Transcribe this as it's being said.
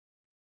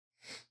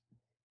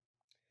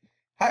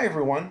Hi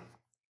everyone.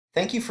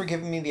 Thank you for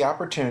giving me the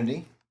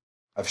opportunity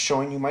of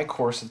showing you my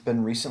course that's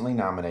been recently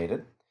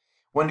nominated.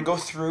 Wanted to go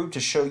through to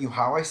show you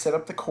how I set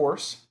up the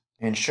course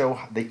and show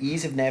the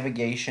ease of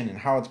navigation and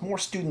how it's more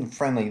student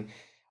friendly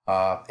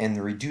and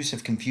the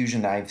reducive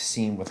confusion that I've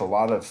seen with a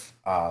lot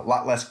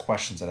less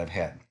questions that I've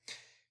had.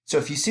 So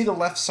if you see the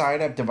left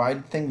side, I've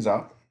divided things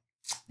up.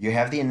 You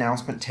have the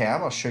announcement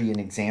tab. I'll show you an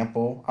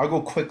example. I'll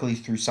go quickly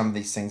through some of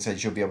these things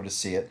as you'll be able to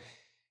see it.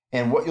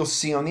 And what you'll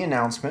see on the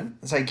announcement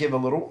is I give a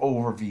little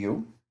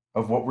overview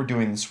of what we're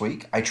doing this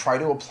week. I try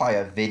to apply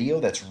a video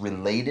that's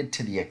related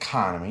to the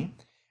economy.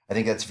 I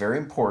think that's very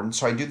important.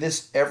 So I do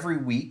this every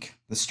week,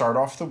 the start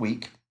off the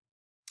week,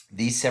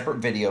 these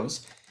separate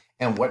videos,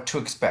 and what to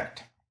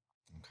expect.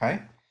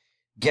 Okay.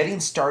 Getting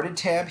started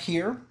tab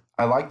here,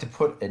 I like to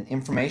put an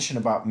information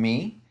about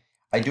me.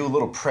 I do a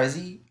little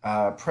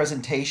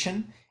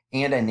presentation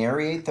and I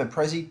narrate the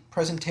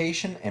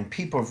presentation, and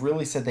people have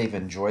really said they've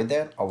enjoyed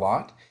that a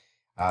lot.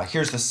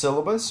 Here's the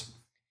syllabus.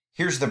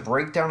 Here's the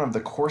breakdown of the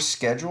course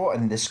schedule,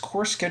 and this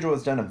course schedule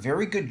has done a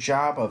very good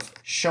job of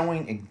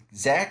showing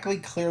exactly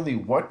clearly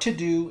what to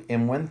do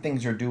and when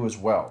things are due as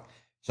well.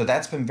 So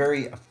that's been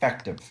very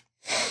effective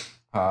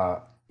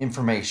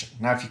information.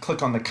 Now, if you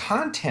click on the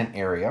content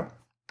area,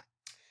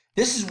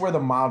 this is where the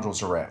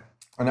modules are at.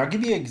 And I'll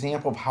give you an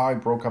example of how I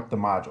broke up the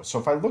modules. So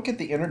if I look at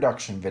the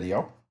introduction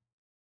video,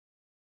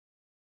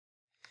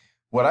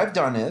 what I've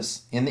done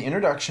is, in the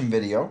introduction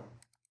video,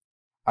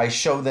 I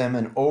show them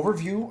an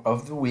overview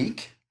of the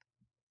week,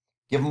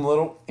 give them a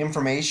little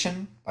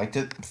information, like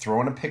to throw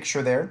in a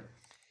picture there.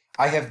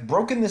 I have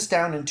broken this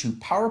down into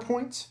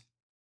PowerPoints,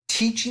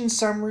 teaching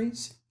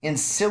summaries,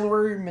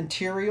 ancillary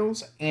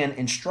materials, and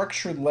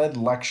instructor-led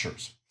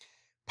lectures.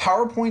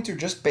 PowerPoints are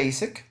just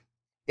basic.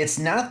 It's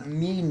not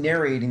me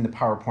narrating the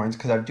PowerPoints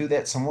because I do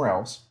that somewhere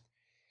else.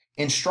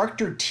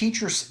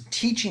 Teachers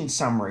teaching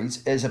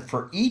summaries is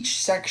for each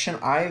section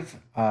I've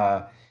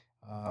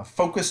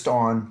focused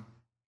on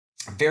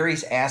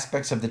various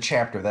aspects of the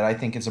chapter that I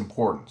think is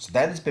important. So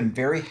that has been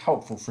very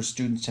helpful for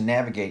students to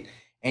navigate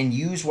and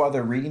use while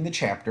they're reading the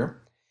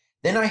chapter.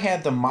 Then I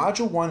have the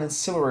Module 1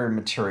 ancillary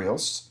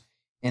materials.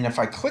 And if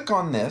I click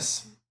on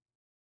this,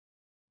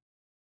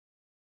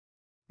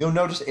 you'll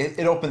notice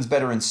it opens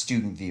better in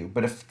student view.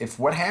 But if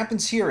what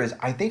happens here is,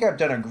 I think I've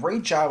done a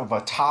great job of a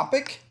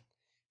topic,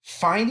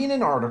 finding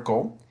an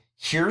article,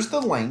 here's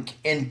the link,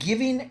 and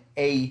giving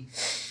a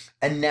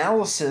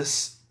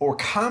analysis or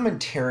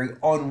commentary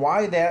on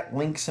why that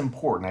link's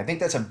important. I think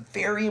that's a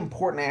very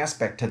important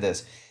aspect to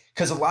this,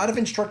 because a lot of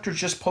instructors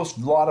just post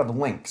a lot of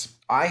links.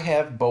 I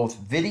have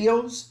both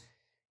videos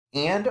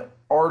and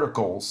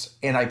articles,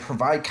 and I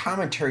provide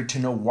commentary to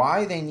know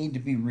why they need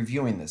to be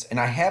reviewing this. And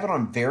I have it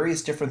on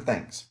various different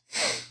things.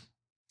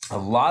 A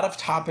lot of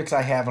topics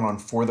I have it on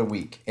for the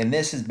week, and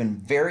this has been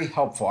very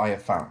helpful, I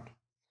have found.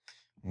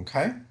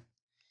 Okay?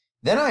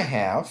 Then I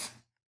have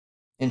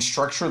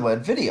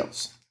instructor-led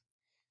videos.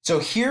 So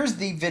here's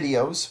the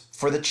videos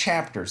for the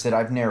chapters that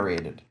I've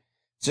narrated.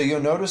 So you'll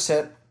notice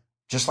that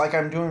just like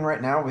I'm doing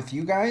right now with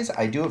you guys,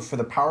 I do it for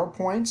the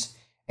PowerPoints,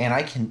 and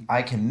I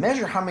can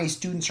measure how many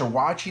students are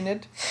watching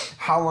it,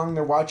 how long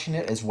they're watching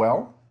it as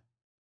well.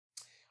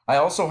 I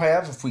also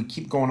have, if we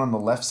keep going on the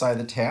left side of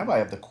the tab, I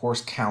have the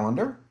course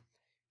calendar,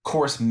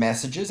 course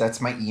messages,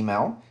 that's my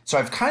email. So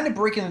I've kind of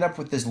broken it up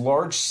with this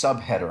large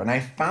subheader, and I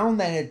found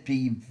that it'd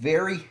be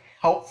very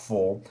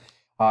helpful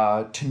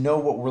to know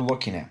what we're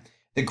looking at.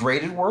 The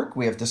graded work,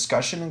 we have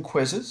discussion and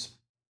quizzes.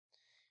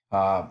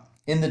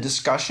 In the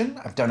discussion,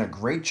 I've done a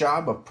great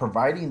job of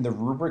providing the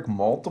rubric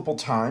multiple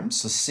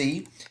times. So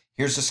see,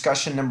 here's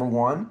discussion number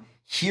 1.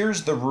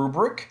 Here's the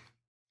rubric.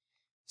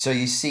 So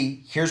you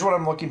see, here's what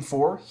I'm looking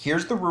for.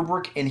 Here's the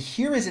rubric, and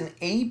here is an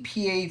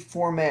APA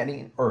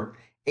formatting or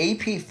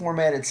APA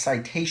formatted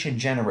citation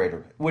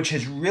generator, which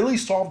has really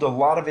solved a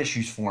lot of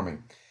issues for me,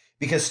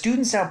 because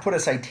students now put a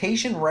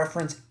citation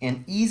reference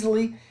and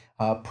easily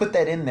put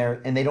that in there,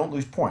 and they don't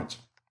lose points.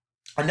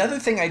 Another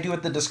thing I do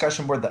at the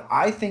discussion board that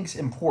I think is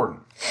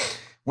important,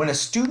 when a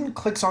student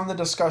clicks on the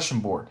discussion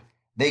board,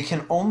 they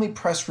can only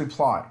press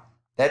reply.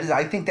 That is,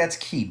 I think that's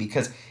key,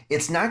 because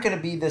it's not going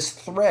to be this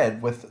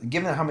thread with,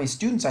 given how many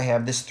students I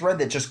have, this thread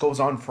that just goes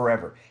on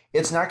forever.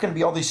 It's not going to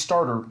be all these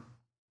starter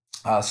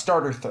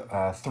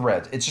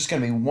threads. It's just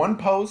going to be one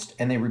post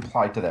and they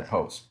reply to that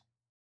post.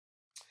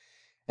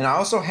 And I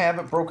also have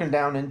it broken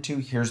down into,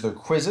 here's the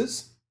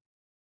quizzes.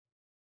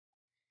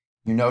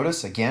 You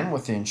notice again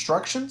with the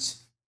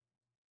instructions,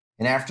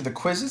 and after the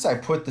quizzes I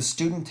put the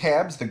student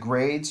tabs, the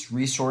grades,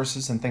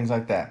 resources, and things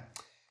like that.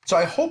 So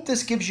I hope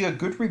this gives you a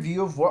good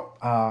review of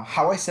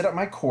how I set up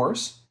my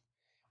course.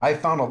 I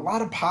found a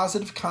lot of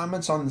positive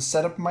comments on the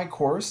setup of my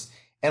course,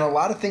 and a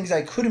lot of things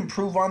I could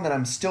improve on that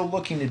I'm still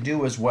looking to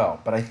do as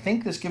well, but I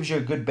think this gives you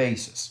a good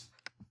basis.